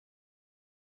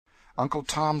Uncle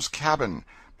Tom's Cabin,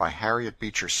 by Harriet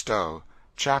Beecher Stowe.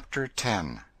 Chapter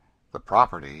 10. The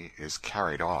Property is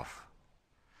Carried Off.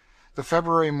 The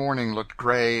February morning looked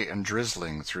gray and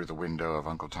drizzling through the window of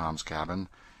Uncle Tom's cabin.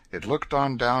 It looked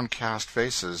on downcast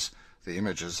faces, the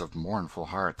images of mournful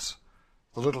hearts.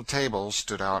 The little table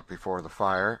stood out before the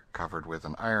fire, covered with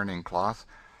an ironing cloth.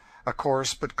 A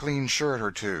coarse but clean shirt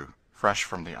or two, fresh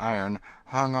from the iron,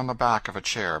 hung on the back of a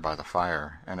chair by the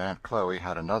fire, and Aunt Chloe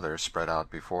had another spread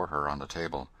out before her on the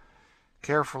table.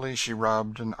 Carefully she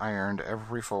rubbed and ironed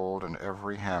every fold and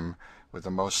every hem with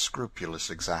the most scrupulous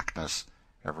exactness,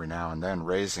 every now and then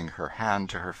raising her hand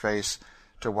to her face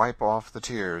to wipe off the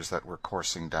tears that were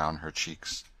coursing down her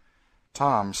cheeks.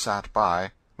 Tom sat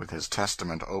by, with his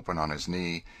Testament open on his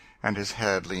knee, and his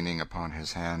head leaning upon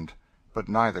his hand, but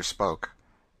neither spoke.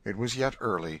 It was yet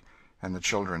early, and the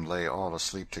children lay all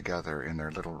asleep together in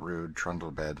their little rude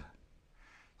trundle-bed.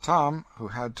 Tom, who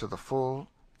had to the full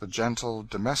the gentle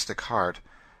domestic heart,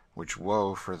 which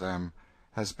woe for them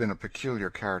has been a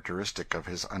peculiar characteristic of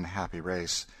his unhappy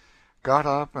race, got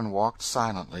up and walked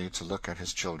silently to look at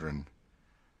his children.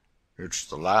 "It's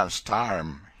the last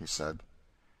time," he said.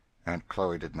 Aunt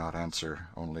Chloe did not answer,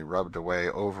 only rubbed away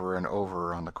over and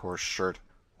over on the coarse shirt,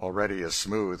 already as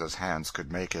smooth as hands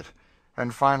could make it,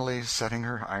 and finally, setting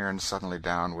her iron suddenly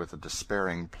down with a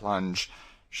despairing plunge,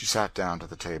 she sat down to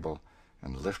the table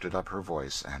and lifted up her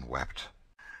voice and wept.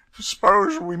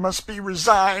 "Suppose we must be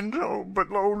resigned. But,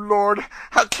 Lord,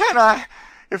 how can I?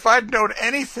 If I'd knowed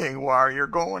anything whar you're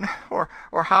going, or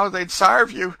how they'd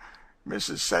sarve you.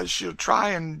 Missus says she'll try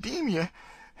and deem you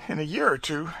in a year or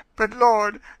two. But,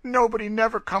 Lord, nobody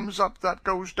never comes up that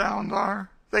goes down thar.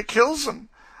 They kills 'em.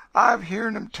 I've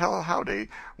hearn 'em tell how they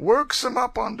works 'em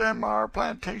up on them our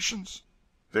plantations."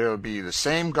 "There'll be the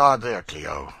same God there,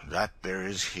 Cleo, that there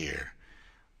is here."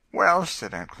 "Well,"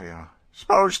 said Aunt Cleo,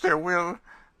 "s'pose there will.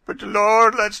 But,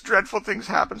 Lord, lets dreadful things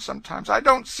happen sometimes. I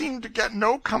don't seem to get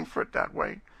no comfort that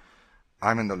way."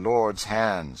 "I'm in the Lord's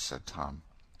hands," said Tom.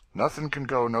 "Nothing can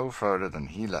go no furder than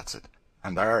he lets it.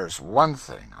 And there's one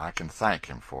thing I can thank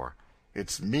him for.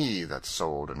 It's me that's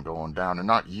sold and going down, and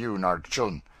not you nor the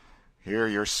children. Here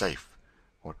you're safe.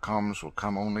 What comes will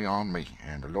come only on me,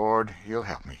 and the Lord, he'll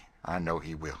help me. I know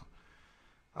he will."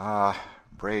 Ah,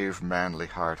 brave manly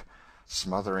heart,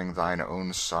 smothering thine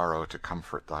own sorrow to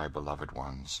comfort thy beloved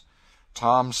ones.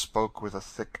 Tom spoke with a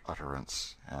thick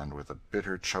utterance, and with a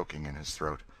bitter choking in his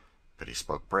throat, but he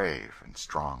spoke brave and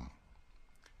strong.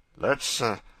 "Let's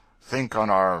think on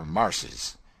our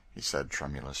marcies," he said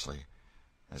tremulously,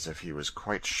 as if he was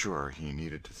quite sure he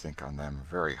needed to think on them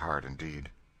very hard indeed.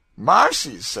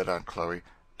 "Marcies," said Aunt Chloe.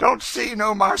 "Don't see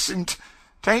no marcy.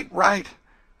 'Tain't right.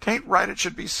 'Tain't right it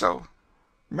should be so.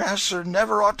 Mas'r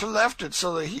never ought to left it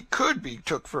so that he could be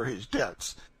took for his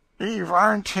debts. You've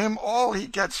arned him all he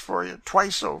gets for you,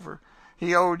 twice over.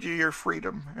 He owed you your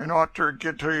freedom, and ought to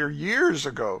get to you years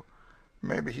ago.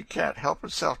 Maybe he can't help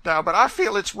himself now, but I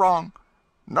feel it's wrong.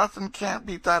 Nothing can't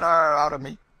beat that out of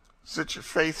me. Such a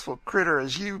faithful critter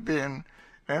as you've been,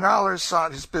 and allers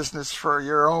sought his business for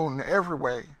your own every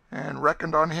way, and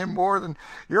reckoned on him more than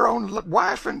your own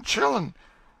wife and children.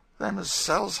 Them as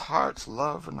sells heart's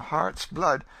love and heart's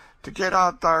blood to get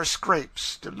out thar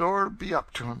scrapes, the Lord be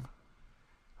up to 'em."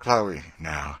 "Chloe,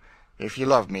 now, if you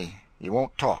love me, you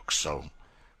won't talk so,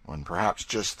 when perhaps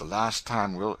just the last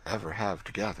time we'll ever have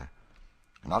together.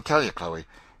 And I'll tell you, Chloe,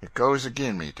 it goes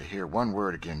agin me to hear one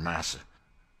word agin Massa.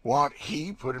 Want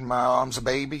he put in my arms a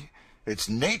baby? It's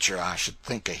nature I should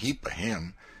think a heap of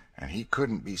him, and he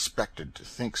couldn't be 'spected to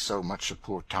think so much of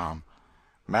poor Tom.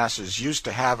 Massa's used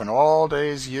to having all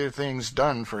day's year things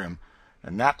done for him,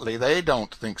 and nat'ally they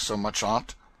don't think so much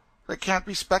on't. They can't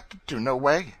be 'spected to, no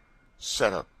way.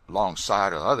 Set up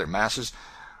alongside of other Massas,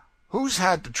 who's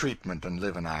had the treatment and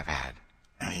living I've had.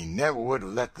 And he never would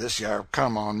have let this yar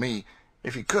come on me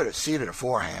if he could have seed it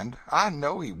aforehand. I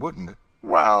know he wouldn't."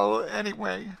 "Well,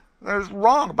 anyway, there's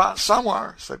wrong about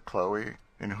somewhere," said Chloe,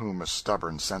 in whom a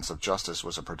stubborn sense of justice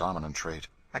was a predominant trait.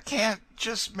 "I can't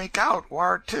just make out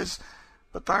whar 'tis,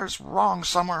 but there's wrong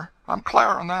somewhere. I'm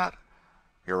clar on that."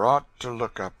 "You ought to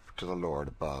look up to the Lord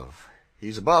above.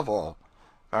 He's above all.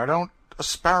 There don't a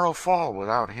sparrow fall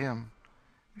without him."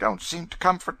 "Don't seem to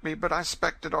comfort me, but I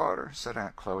 'spect it orter," said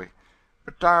Aunt Chloe.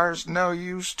 "But dar's no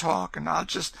use talking. I'll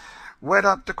just wet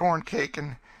up the corn cake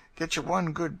and get you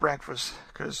one good breakfast,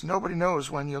 'cause nobody knows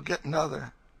when you'll get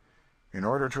another." In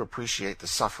order to appreciate the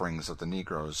sufferings of the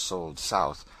negroes sold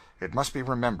South, it must be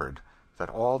remembered that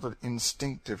all the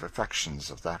instinctive affections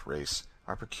of that race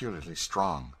are peculiarly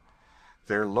strong.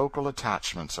 Their local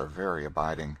attachments are very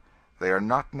abiding. They are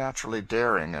not naturally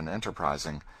daring and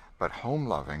enterprising, but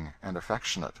home-loving and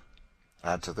affectionate.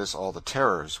 Add to this all the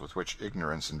terrors with which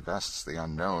ignorance invests the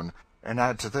unknown, and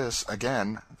add to this,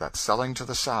 again, that selling to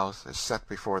the South is set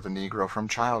before the Negro from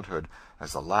childhood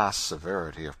as the last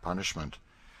severity of punishment.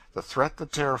 The threat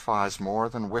that terrifies more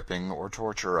than whipping or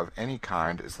torture of any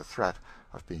kind is the threat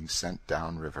of being sent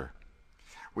down river.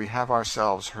 We have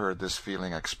ourselves heard this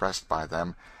feeling expressed by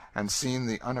them, and seen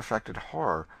the unaffected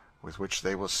horror with which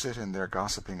they will sit in their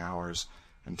gossiping hours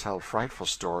and tell frightful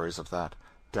stories of that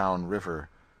down river,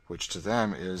 which to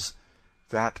them is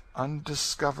that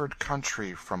undiscovered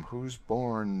country from whose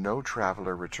bourne no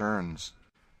traveler returns.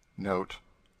 Note: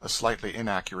 a slightly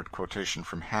inaccurate quotation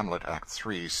from Hamlet, Act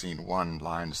 3, Scene 1,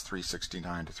 lines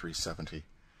 369 to 370.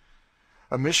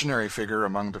 A missionary figure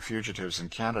among the fugitives in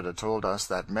Canada told us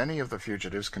that many of the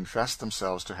fugitives confessed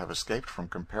themselves to have escaped from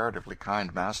comparatively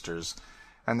kind masters,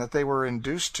 and that they were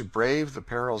induced to brave the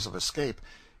perils of escape,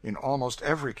 in almost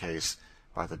every case,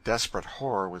 by the desperate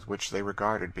horror with which they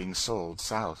regarded being sold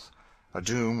south, a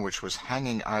doom which was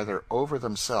hanging either over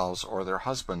themselves or their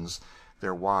husbands,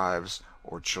 their wives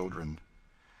or children.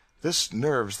 This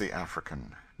nerves the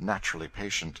African, naturally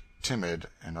patient, timid,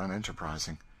 and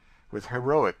unenterprising, with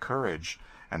heroic courage,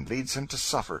 and leads him to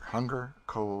suffer hunger,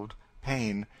 cold,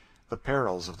 pain, the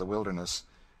perils of the wilderness,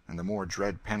 and the more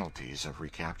dread penalties of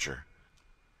recapture.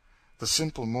 The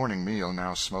simple morning meal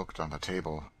now smoked on the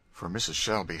table, for Mrs.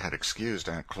 Shelby had excused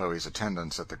Aunt Chloe's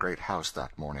attendance at the great house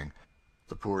that morning.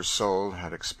 The poor soul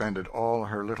had expended all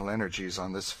her little energies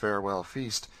on this farewell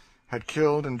feast, had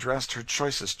killed and dressed her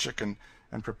choicest chicken,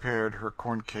 and prepared her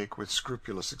corn cake with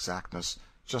scrupulous exactness,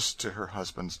 just to her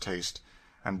husband's taste,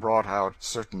 and brought out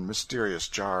certain mysterious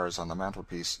jars on the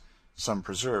mantelpiece, some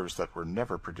preserves that were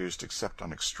never produced except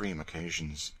on extreme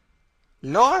occasions.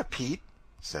 "Lord, Pete,"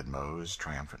 said Mose,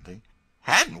 triumphantly,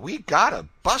 "hadn't we got a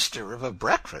buster of a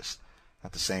breakfast!"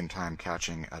 at the same time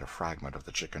catching at a fragment of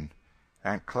the chicken.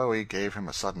 Aunt Chloe gave him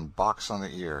a sudden box on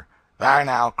the ear. "There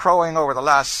now, crowing over the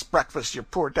last breakfast your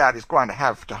poor daddy's going to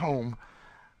have to home."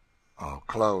 "Oh,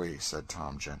 Chloe," said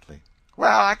Tom gently.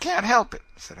 "Well, I can't help it,"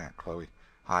 said Aunt Chloe,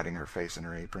 hiding her face in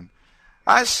her apron.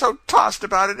 "I's so tossed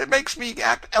about it makes me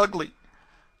act ugly."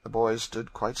 The boys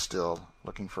stood quite still,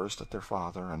 looking first at their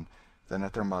father and then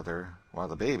at their mother, while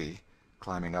the baby,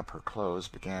 climbing up her clothes,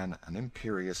 began an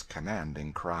imperious,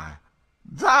 commanding cry.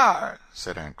 "Thar,"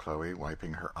 said Aunt Chloe,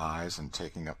 wiping her eyes and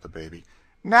taking up the baby.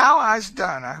 "Now I's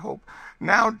done, I hope.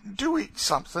 Now do eat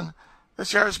something.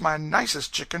 This here's my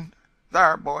nicest chicken.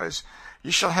 Thar, boys,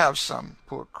 you shall have some,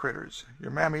 poor critters.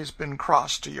 Your mammy's been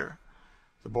cross to yer."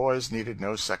 The boys needed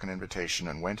no second invitation,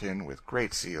 and went in with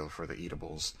great zeal for the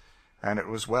eatables, and it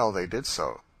was well they did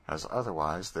so, as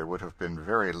otherwise there would have been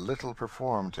very little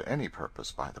performed to any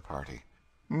purpose by the party.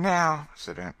 "Now,"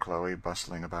 said Aunt Chloe,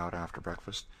 bustling about after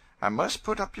breakfast, "I must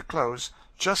put up your clothes.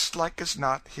 Just like as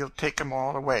not he'll take 'em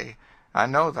all away. I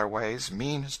know their ways,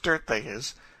 mean as dirt they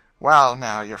is. Well,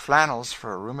 now, your flannels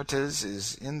for rheumatiz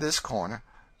is in this corner,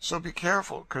 so be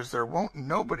careful, 'cause there won't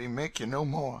nobody make you no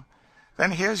more.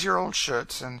 Then here's your old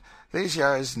shirts, and these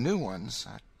here is new ones.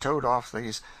 I towed off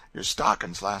these your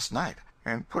stockings last night,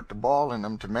 and put the ball in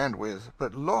 'em to mend with,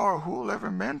 but Lor, who'll ever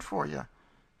mend for you?"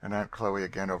 And Aunt Chloe,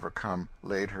 again overcome,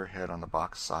 laid her head on the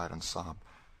box side and sobbed.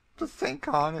 "To think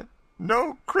on it,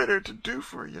 no critter to do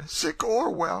for you, sick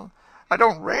or well. I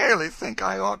don't rarely think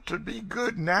I ought to be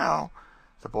good now."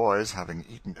 The boys, having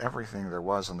eaten everything there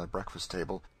was on the breakfast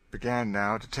table, began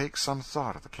now to take some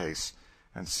thought of the case,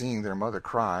 and seeing their mother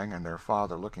crying and their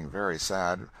father looking very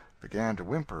sad, began to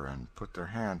whimper and put their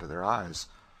hand to their eyes.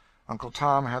 Uncle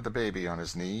Tom had the baby on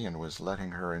his knee, and was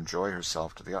letting her enjoy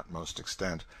herself to the utmost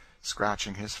extent,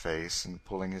 scratching his face and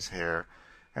pulling his hair,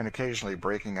 and occasionally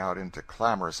breaking out into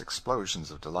clamorous explosions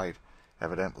of delight,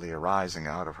 evidently arising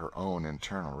out of her own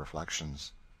internal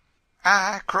reflections.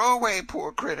 "Ah, crow away,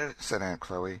 poor critter," said Aunt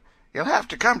Chloe. "You'll have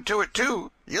to come to it,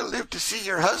 too. You'll live to see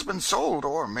your husband sold,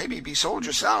 or maybe be sold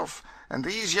yourself. And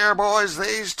these yer boys,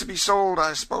 they's to be sold,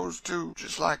 I suppose, too,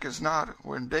 just like as not.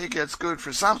 When they gets good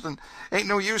for something, ain't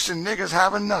no use in niggers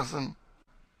having nothing."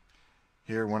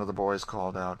 Here one of the boys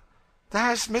called out,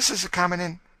 "There's Missus a-coming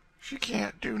in. She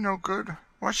can't do no good.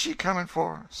 What's she coming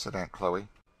for?" said Aunt Chloe.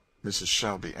 Mrs.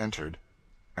 Shelby entered.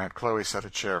 Aunt Chloe set a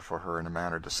chair for her in a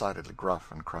manner decidedly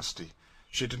gruff and crusty.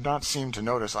 She did not seem to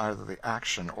notice either the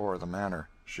action or the manner.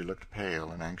 She looked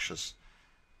pale and anxious.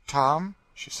 "Tom,"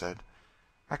 she said,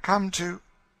 "I come to—"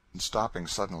 And stopping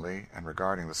suddenly, and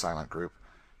regarding the silent group,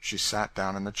 she sat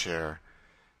down in the chair,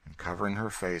 and covering her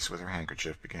face with her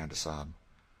handkerchief, began to sob.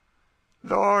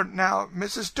 "Lord, now,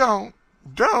 missus, don't,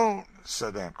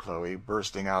 said Aunt Chloe,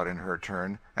 bursting out in her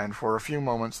turn, and for a few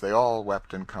moments they all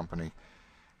wept in company.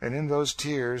 And in those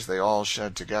tears they all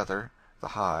shed together, the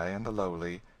high and the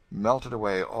lowly, melted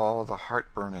away all the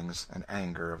heart-burnings and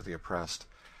anger of the oppressed.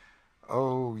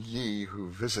 O ye who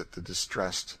visit the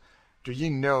distressed, do ye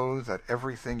know that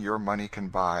everything your money can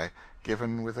buy,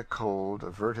 given with a cold,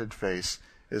 averted face,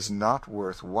 is not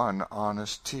worth one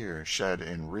honest tear shed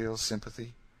in real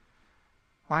sympathy?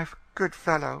 "My good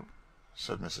fellow,"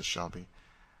 said Mrs. Shelby,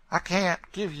 "I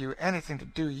can't give you anything to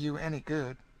do you any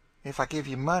good. If I give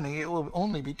you money, it will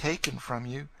only be taken from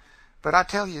you. But I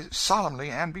tell you solemnly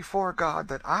and before God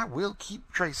that I will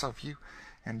keep trace of you,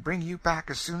 and bring you back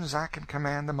as soon as I can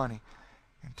command the money.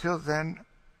 Until then,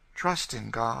 trust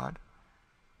in God."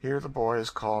 Here the boys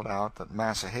called out that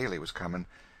Massa Haley was coming,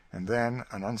 and then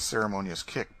an unceremonious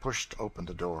kick pushed open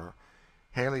the door.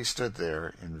 Haley stood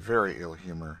there in very ill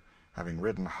humor, having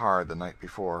ridden hard the night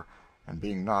before, and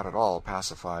being not at all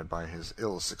pacified by his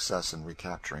ill success in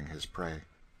recapturing his prey.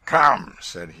 "Come,"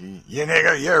 said he. "You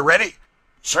nigger, you're ready?"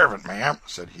 "Servant, ma'am,"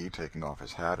 said he, taking off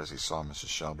his hat as he saw Mrs.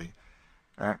 Shelby.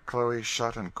 Aunt Chloe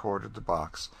shut and corded the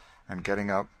box, and getting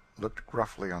up, looked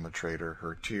gruffly on the trader,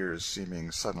 her tears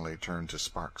seeming suddenly turned to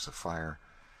sparks of fire.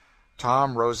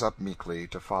 Tom rose up meekly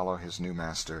to follow his new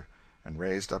master, and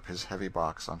raised up his heavy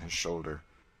box on his shoulder.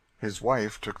 His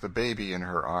wife took the baby in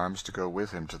her arms to go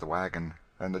with him to the wagon,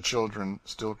 and the children,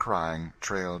 still crying,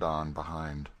 trailed on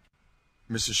behind.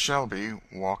 Mrs. Shelby,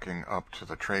 walking up to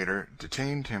the trader,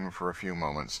 detained him for a few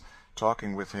moments,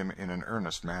 talking with him in an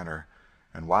earnest manner,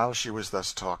 and while she was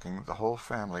thus talking the whole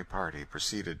family party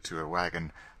proceeded to a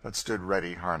wagon that stood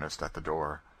ready harnessed at the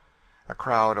door. A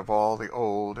crowd of all the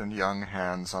old and young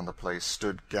hands on the place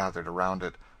stood gathered around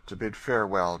it to bid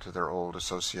farewell to their old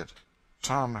associate.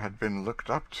 Tom had been looked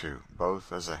up to,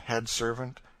 both as a head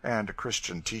servant and a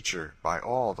Christian teacher, by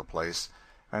all the place,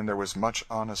 and there was much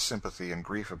honest sympathy and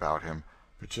grief about him,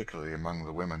 particularly among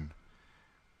the women.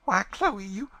 "Why, Chloe,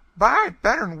 you buy it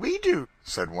better'n we do,"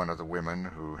 said one of the women,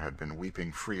 who had been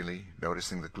weeping freely,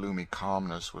 noticing the gloomy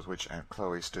calmness with which Aunt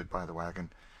Chloe stood by the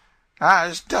wagon. "I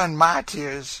has done my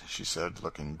tears," she said,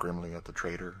 looking grimly at the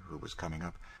trader, who was coming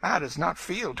up. "I does not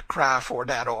feel to cry for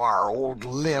dat our old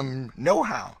limb,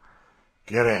 nohow."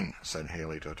 "Get in," said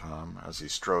Haley to Tom, as he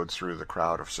strode through the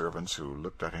crowd of servants who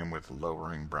looked at him with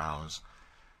lowering brows.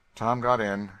 Tom got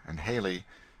in, and Haley,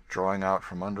 drawing out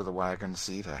from under the wagon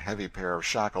seat a heavy pair of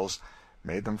shackles,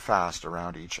 made them fast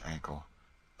around each ankle.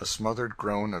 A smothered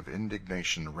groan of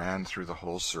indignation ran through the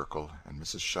whole circle, and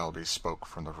Mrs. Shelby spoke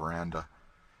from the veranda.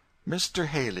 "Mr.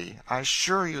 Haley, I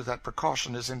assure you that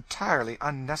precaution is entirely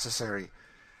unnecessary."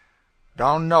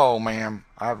 "Don't know, ma'am.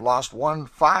 I've lost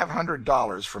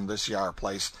 $500 from this yar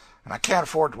place, and I can't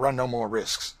afford to run no more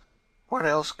risks." "What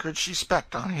else could she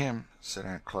spect on him?" said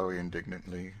Aunt Chloe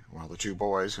indignantly, while the two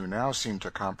boys, who now seemed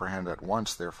to comprehend at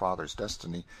once their father's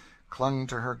destiny, clung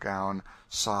to her gown,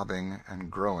 sobbing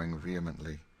and growing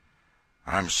vehemently.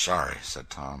 "I'm sorry," said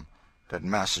Tom, "that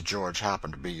Massa George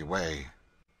happened to be away."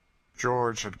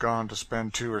 George had gone to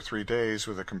spend 2 or 3 days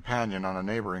with a companion on a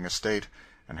neighboring estate,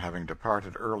 and having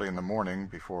departed early in the morning,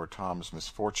 before Tom's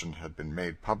misfortune had been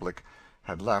made public,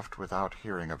 had left without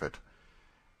hearing of it.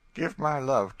 "Give my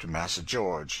love to Massa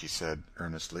George," he said,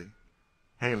 earnestly.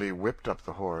 Haley whipped up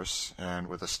the horse, and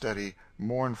with a steady,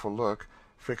 mournful look,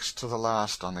 fixed to the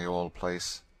last on the old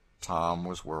place, Tom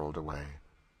was whirled away.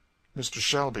 Mr.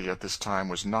 Shelby at this time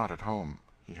was not at home.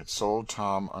 He had sold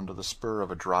Tom under the spur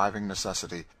of a driving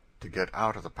necessity, to get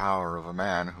out of the power of a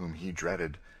man whom he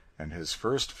dreaded, and his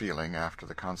first feeling, after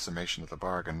the consummation of the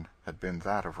bargain, had been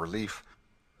that of relief,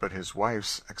 but his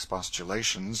wife's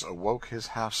expostulations awoke his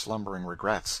half-slumbering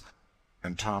regrets,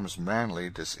 and Tom's manly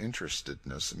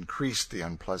disinterestedness increased the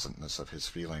unpleasantness of his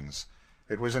feelings.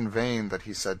 It was in vain that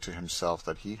he said to himself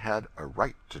that he had a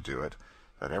right to do it,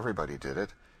 that everybody did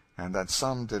it, and that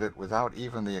some did it without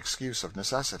even the excuse of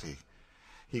necessity.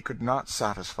 He could not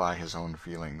satisfy his own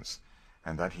feelings,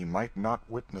 and that he might not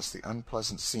witness the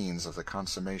unpleasant scenes of the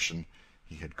consummation,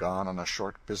 he had gone on a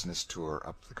short business tour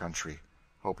up the country,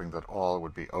 hoping that all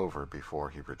would be over before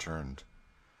he returned.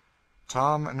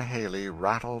 Tom and Haley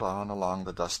rattled on along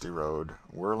the dusty road,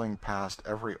 whirling past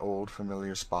every old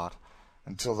familiar spot,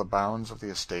 until the bounds of the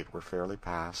estate were fairly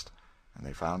passed, and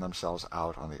they found themselves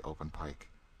out on the open pike.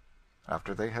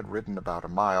 After they had ridden about a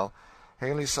mile,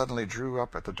 Haley suddenly drew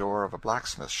up at the door of a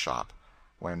blacksmith's shop,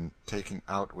 when, taking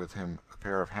out with him a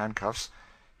pair of handcuffs,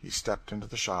 he stepped into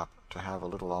the shop to have a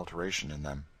little alteration in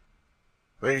them.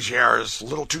 "These yar's a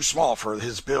little too small for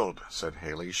his build," said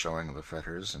Haley, showing the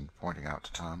fetters and pointing out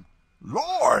to Tom.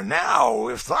 "Lord, now,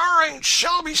 if thar ain't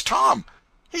Shelby's Tom!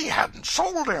 He hadn't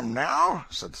sold him now,"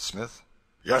 said the smith.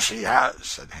 "Yes, he has,"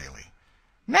 said Haley.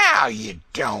 "Now you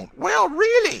don't." "Well,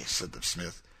 really," said the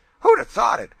smith, "who'd have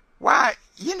thought it? Why,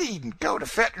 you needn't go to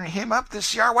fetterin' him up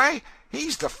this yar way.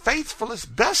 He's the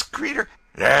faithfulest, best creeter—"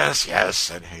 "Yes, yes,"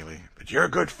 said Haley, "but your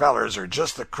good fellers are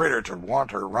just the critter to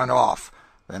want her run off.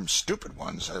 Them stupid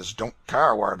ones as don't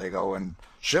care where they go, and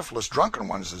shiftless drunken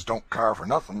ones as don't care for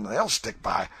nothing, they'll stick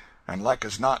by, and like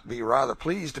as not be rather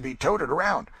pleased to be toted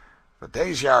around. But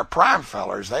they's yar prime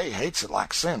fellers, they hates it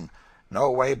like sin. No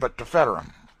way but to fetter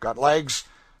 'em. Got legs,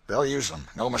 they'll use 'em,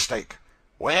 no mistake."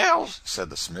 "Well," said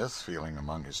the smith, feeling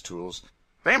among his tools,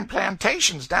 "them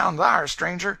plantations down thar,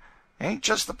 stranger, ain't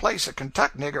just the place a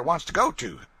Kentuck nigger wants to go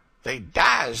to. They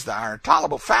dies thar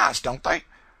tolerable fast, don't they?"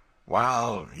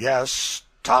 "Wal, yes,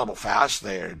 tolerable fast,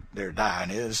 their dying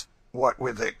is. What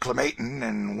with the climatin'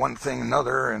 and one thing and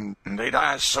another, and they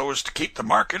dies so's to keep the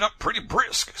market up pretty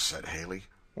brisk," said Haley.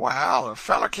 "Well, a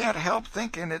feller can't help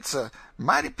thinking it's a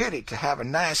mighty pity to have a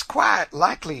nice, quiet,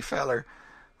 likely feller,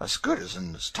 as good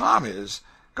as Tom is,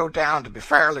 go down to be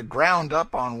fairly ground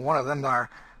up on one of them thar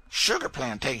sugar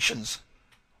plantations."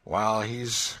 "Well,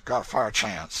 he's got a fair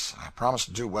chance. I promise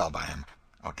to do well by him.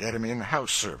 I'll get him in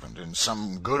house servant in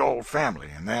some good old family,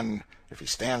 and then, if he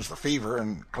stands the fever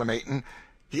and climatin',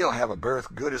 he'll have a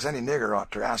berth good as any nigger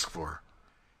ought to ask for."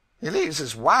 "He leaves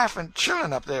his wife and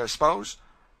children up there, s'pose?"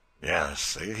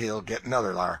 "Yes, he'll get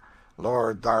another thar.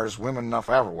 Lord, thar's women enough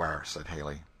everywhere," said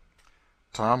Haley.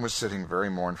 Tom was sitting very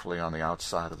mournfully on the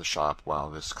outside of the shop while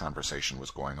this conversation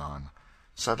was going on.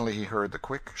 Suddenly he heard the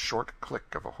quick, short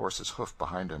click of a horse's hoof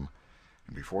behind him,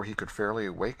 and before he could fairly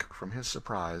wake from his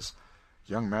surprise,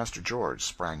 young Master George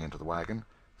sprang into the wagon,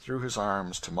 threw his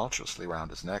arms tumultuously round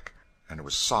his neck, and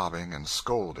was sobbing and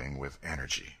scolding with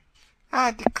energy.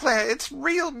 "I declare it's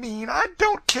real mean. I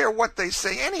don't care what they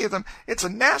say, any of them. It's a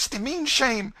nasty, mean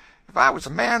shame. If I was a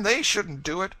man, they shouldn't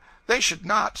do it. They should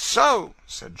not so,"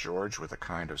 said George, with a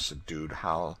kind of subdued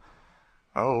howl.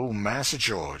 "Oh, Massa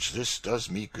George, this does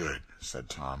me good," said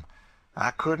Tom.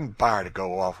 "I couldn't bar to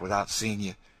go off without seeing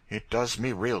you. It does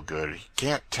me real good. You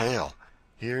can't tell."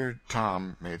 Here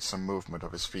Tom made some movement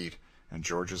of his feet, and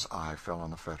George's eye fell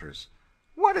on the fetters.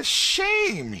 "What a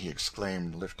shame!" he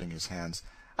exclaimed, lifting his hands.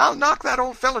 "I'll knock that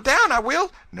old fellow down, I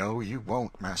will." "No, you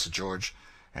won't, Massa George,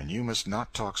 and you must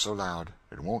not talk so loud.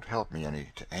 It won't help me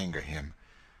any to anger him."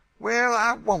 "Well,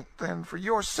 I won't, then, for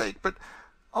your sake, but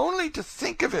only to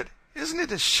think of it, isn't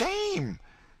it a shame?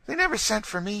 They never sent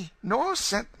for me, nor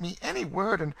sent me any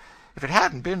word, and if it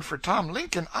hadn't been for Tom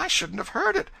Lincoln, I shouldn't have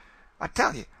heard it. I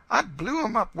tell you, I blew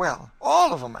 'em up well,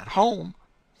 all of 'em at home."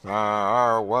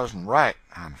 "Thar wasn't right,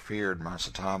 I'm feared,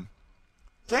 Massa Tom."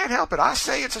 "Can't help it. I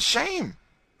say it's a shame.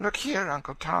 Look here,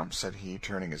 Uncle Tom," said he,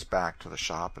 turning his back to the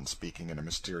shop and speaking in a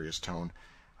mysterious tone,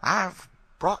 "I've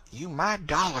brought you my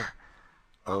 $1."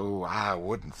 "Oh, I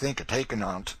wouldn't think of taking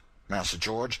on't, Massa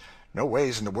George. No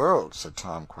ways in the world," said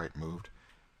Tom, quite moved.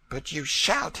 "But you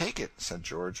shall take it," said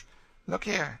George. "Look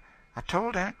here, I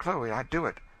told Aunt Chloe I'd do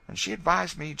it, and she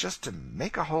advised me just to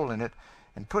make a hole in it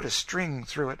and put a string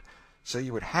through it, so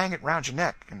you would hang it round your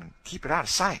neck and keep it out of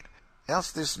sight,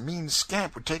 else this mean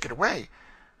scamp would take it away.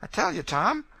 I tell you,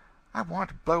 Tom, I want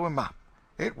to blow him up.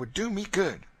 It would do me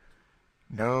good."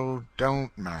 "No,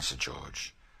 don't, Massa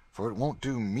George, for it won't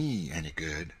do me any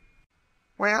good."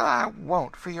 "Well, I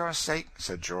won't, for your sake,"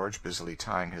 said George, busily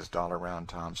tying his dollar round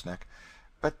Tom's neck.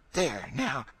 "But there,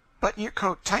 now, button your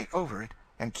coat tight over it,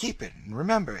 and keep it, and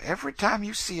remember, every time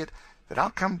you see it, that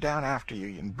I'll come down after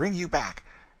you and bring you back.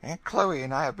 Aunt Chloe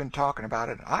and I have been talking about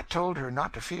it. I told her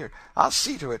not to fear. I'll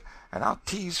see to it, and I'll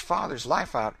tease father's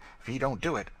life out if he don't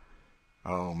do it."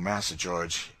 "Oh, Massa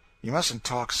George, you mustn't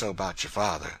talk so about your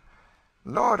father."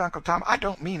 "Lord, Uncle Tom, I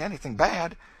don't mean anything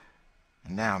bad."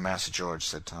 "And now, Massa George,"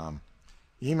 said Tom,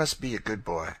 "ye must be a good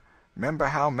boy. 'Member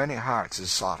how many hearts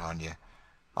is sot on you.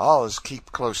 Allus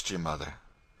keep close to your mother.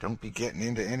 Don't be getting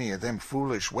into any of them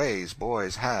foolish ways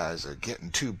boys has of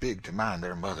getting too big to mind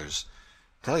their mothers.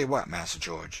 Tell you what, Massa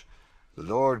George, the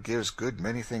Lord gives good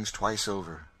many things twice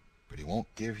over, but he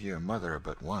won't give you a mother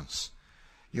but once.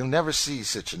 You'll never see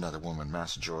sich another woman,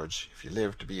 Massa George, if you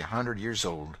live to be 100 years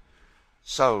old.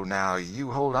 So, now,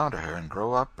 you hold on to her and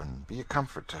grow up and be a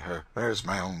comfort to her. There's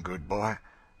my own good boy.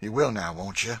 You will now,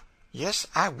 won't you?" "Yes,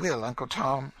 I will, Uncle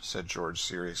Tom," said George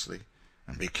seriously.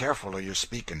 "And be careful of your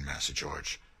speaking, Massa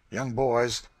George. Young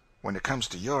boys, when it comes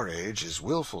to your age, is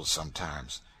willful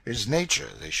sometimes. It's nature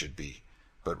they should be.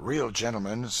 But real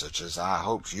gentlemen, such as I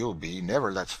hopes you'll be,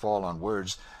 never lets fall on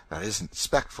words that isn't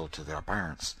 'spectful to their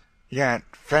parents. You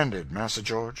ain't 'fended, Massa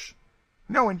George?"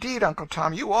 "No, indeed, Uncle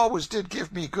Tom. You always did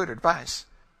give me good advice."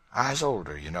 "I's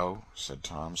older, you know," said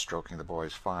Tom, stroking the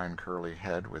boy's fine curly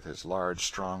head with his large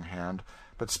strong hand,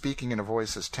 but speaking in a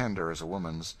voice as tender as a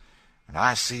woman's, "and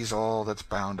I sees all that's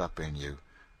bound up in you.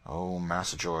 Oh,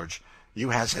 Massa George, you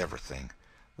has everything.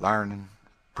 L'arning,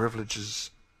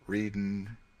 privileges,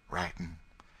 reading, writing,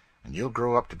 and you'll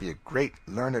grow up to be a great,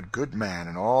 learned, good man,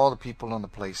 and all the people on the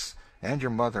place and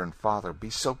your mother and father be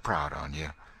so proud on you.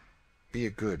 Be a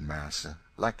good massa,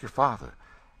 like your father,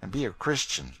 and be a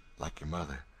Christian, like your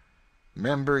mother.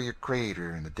 Remember your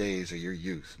Creator in the days of your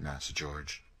youth, Massa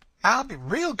George." "I'll be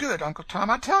real good, Uncle Tom,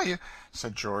 I tell you,"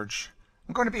 said George.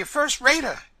 "I'm going to be a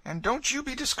first-rater, and don't you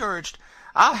be discouraged.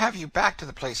 I'll have you back to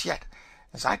the place yet.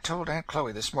 As I told Aunt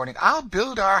Chloe this morning, I'll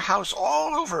build our house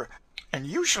all over, and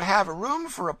you shall have a room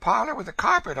for a parlor with a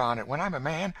carpet on it when I'm a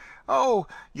man. Oh,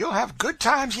 you'll have good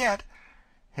times yet."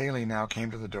 Haley now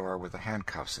came to the door with the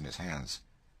handcuffs in his hands.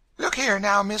 "Look here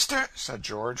now, mister," said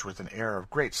George, with an air of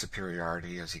great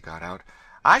superiority as he got out.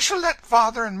 "I shall let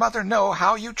father and mother know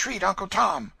how you treat Uncle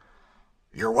Tom."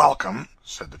 "You're welcome,"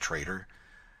 said the trader.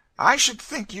 "I should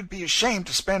think you'd be ashamed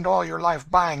to spend all your life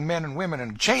buying men and women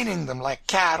and chaining them like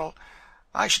cattle.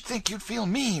 I should think you'd feel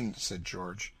mean," said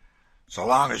George. "So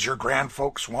long as your grand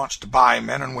folks wants to buy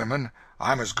men and women,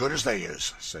 I'm as good as they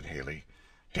is," said Haley.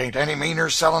 "'Tain't any meaner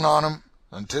selling on 'em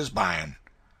than 'tis buying."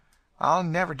 "I'll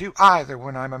never do either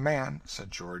when I'm a man,"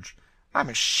 said George. "I'm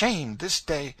ashamed this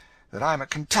day that I'm a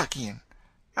Kentuckian.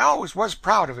 I always was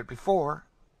proud of it before."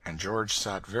 And George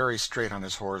sat very straight on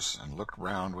his horse and looked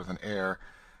round with an air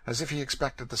as if he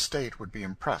expected the state would be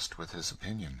impressed with his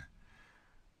opinion.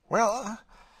 "Well,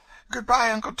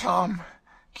 good-bye, Uncle Tom.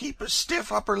 Keep a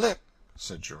stiff upper lip,"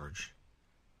 said George.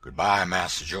 "Goodbye,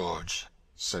 Master George,"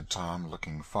 said Tom,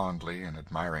 looking fondly and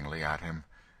admiringly at him.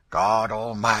 "God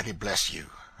Almighty bless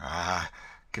you.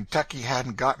 Kentucky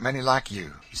hadn't got many like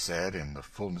you," he said, in the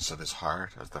fullness of his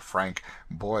heart, as the frank,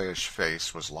 boyish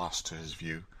face was lost to his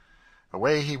view.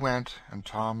 Away he went, and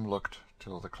Tom looked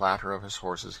till the clatter of his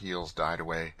horse's heels died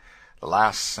away, the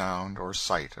last sound or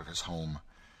sight of his home.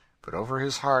 But over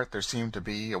his heart there seemed to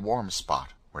be a warm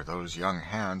spot, where those young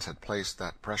hands had placed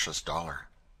that precious dollar.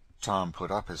 Tom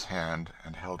put up his hand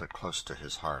and held it close to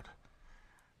his heart.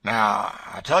 "Now,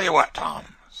 I tell you what,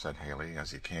 Tom," said Haley,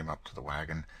 as he came up to the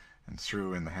wagon and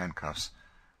threw in the handcuffs.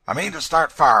 "I mean to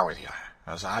start far with you,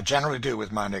 as I generally do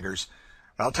with my niggers.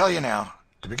 But I'll tell you now,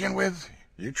 to begin with,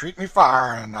 you treat me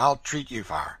fair, and I'll treat you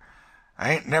fair. I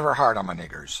ain't never hard on my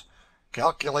niggers.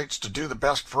 Calculates to do the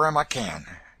best for 'em I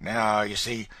can. Now, you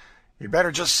see, you'd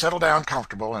better just settle down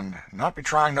comfortable and not be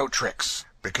trying no tricks,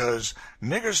 because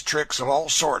niggers' tricks of all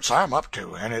sorts I'm up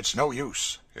to, and it's no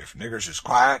use. If niggers is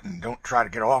quiet and don't try to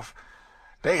get off,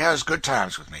 they has good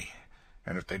times with me,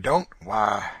 and if they don't,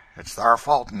 why, it's their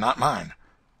fault and not mine."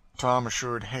 Tom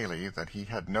assured Haley that he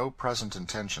had no present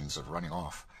intentions of running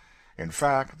off. In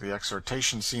fact, the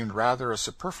exhortation seemed rather a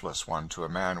superfluous one to a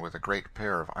man with a great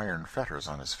pair of iron fetters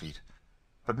on his feet.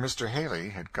 But Mr.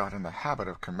 Haley had got in the habit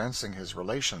of commencing his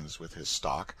relations with his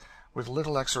stock with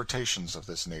little exhortations of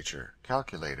this nature,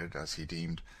 calculated, as he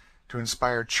deemed, to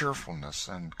inspire cheerfulness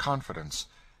and confidence,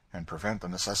 and prevent the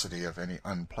necessity of any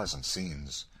unpleasant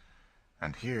scenes.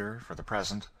 And here, for the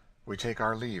present, we take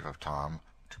our leave of Tom,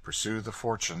 to pursue the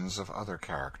fortunes of other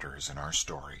characters in our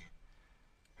story.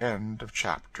 End of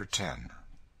chapter 10.